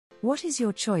What is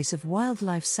your choice of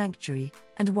wildlife sanctuary,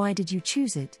 and why did you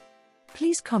choose it?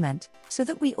 Please comment, so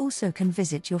that we also can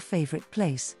visit your favorite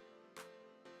place.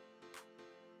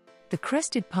 The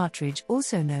crested partridge,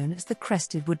 also known as the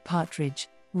crested wood partridge,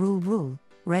 roul-roul,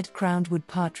 red-crowned wood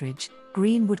partridge,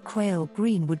 greenwood quail.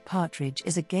 Greenwood partridge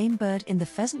is a game bird in the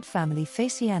pheasant family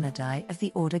Phasianidae of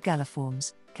the order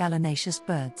Galliformes, gallinaceous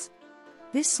birds.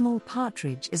 This small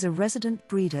partridge is a resident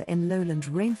breeder in lowland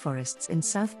rainforests in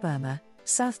South Burma,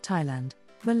 South Thailand,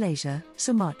 Malaysia,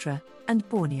 Sumatra, and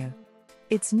Borneo.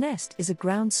 Its nest is a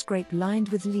ground scrape lined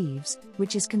with leaves,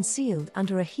 which is concealed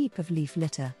under a heap of leaf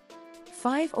litter.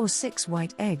 5 or 6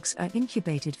 white eggs are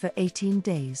incubated for 18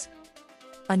 days.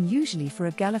 Unusually for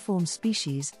a galliform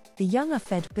species, the young are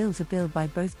fed bill to bill by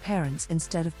both parents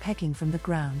instead of pecking from the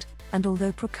ground, and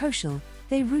although precocial,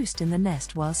 they roost in the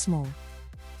nest while small.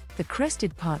 The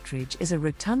crested partridge is a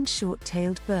rotund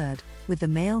short-tailed bird, with the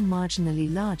male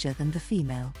marginally larger than the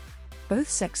female. Both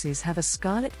sexes have a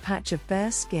scarlet patch of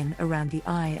bare skin around the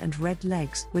eye and red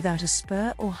legs without a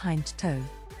spur or hind toe.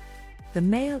 The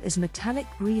male is metallic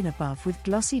green above with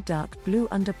glossy dark blue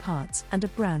underparts and a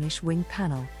brownish wing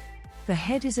panel. The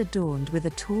head is adorned with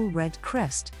a tall red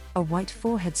crest, a white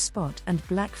forehead spot and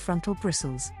black frontal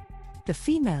bristles. The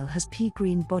female has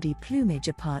pea-green body plumage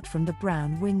apart from the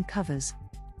brown wing covers.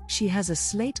 She has a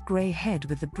slate-grey head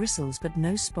with the bristles but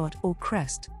no spot or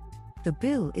crest. The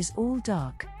bill is all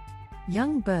dark.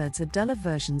 Young birds are duller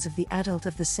versions of the adult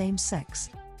of the same sex.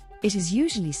 It is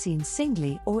usually seen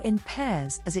singly or in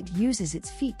pairs as it uses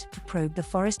its feet to probe the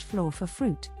forest floor for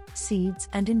fruit, seeds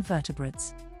and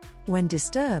invertebrates. When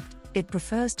disturbed, it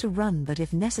prefers to run, but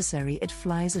if necessary it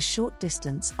flies a short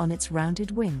distance on its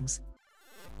rounded wings.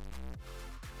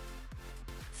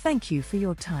 Thank you for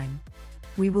your time.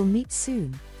 We will meet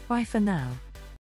soon. Bye for now.